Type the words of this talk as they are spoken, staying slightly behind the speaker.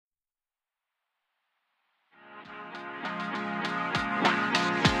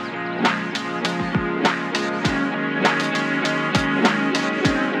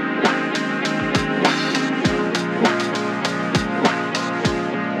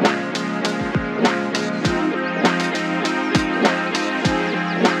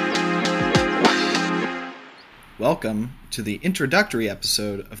welcome to the introductory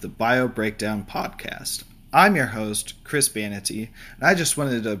episode of the Bio Breakdown Podcast. I'm your host, Chris Banity, and I just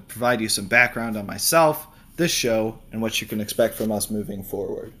wanted to provide you some background on myself, this show, and what you can expect from us moving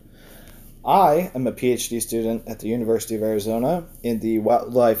forward. I am a PhD student at the University of Arizona in the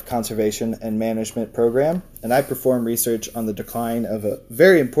Wildlife Conservation and Management program, and I perform research on the decline of a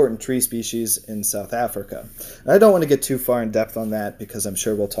very important tree species in South Africa. And I don't want to get too far in depth on that because I'm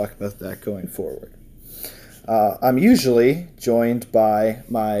sure we'll talk about that going forward. I'm usually joined by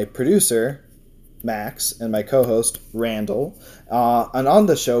my producer, Max, and my co-host, Randall. And on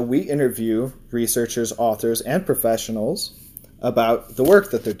the show, we interview researchers, authors, and professionals about the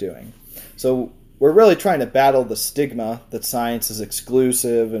work that they're doing. So we're really trying to battle the stigma that science is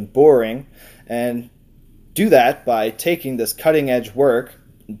exclusive and boring, and do that by taking this cutting-edge work,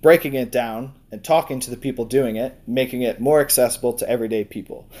 breaking it down, and talking to the people doing it, making it more accessible to everyday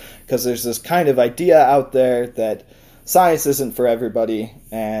people. Because there's this kind of idea out there that science isn't for everybody,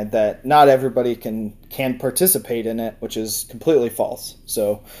 and that not everybody can participate in it, which is completely false.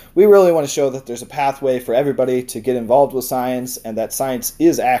 So we really want to show that there's a pathway for everybody to get involved with science, and that science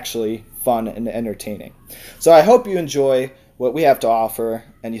is actually fun and entertaining. So I hope you enjoy what we have to offer,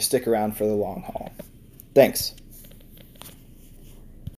 and you stick around for the long haul. Thanks.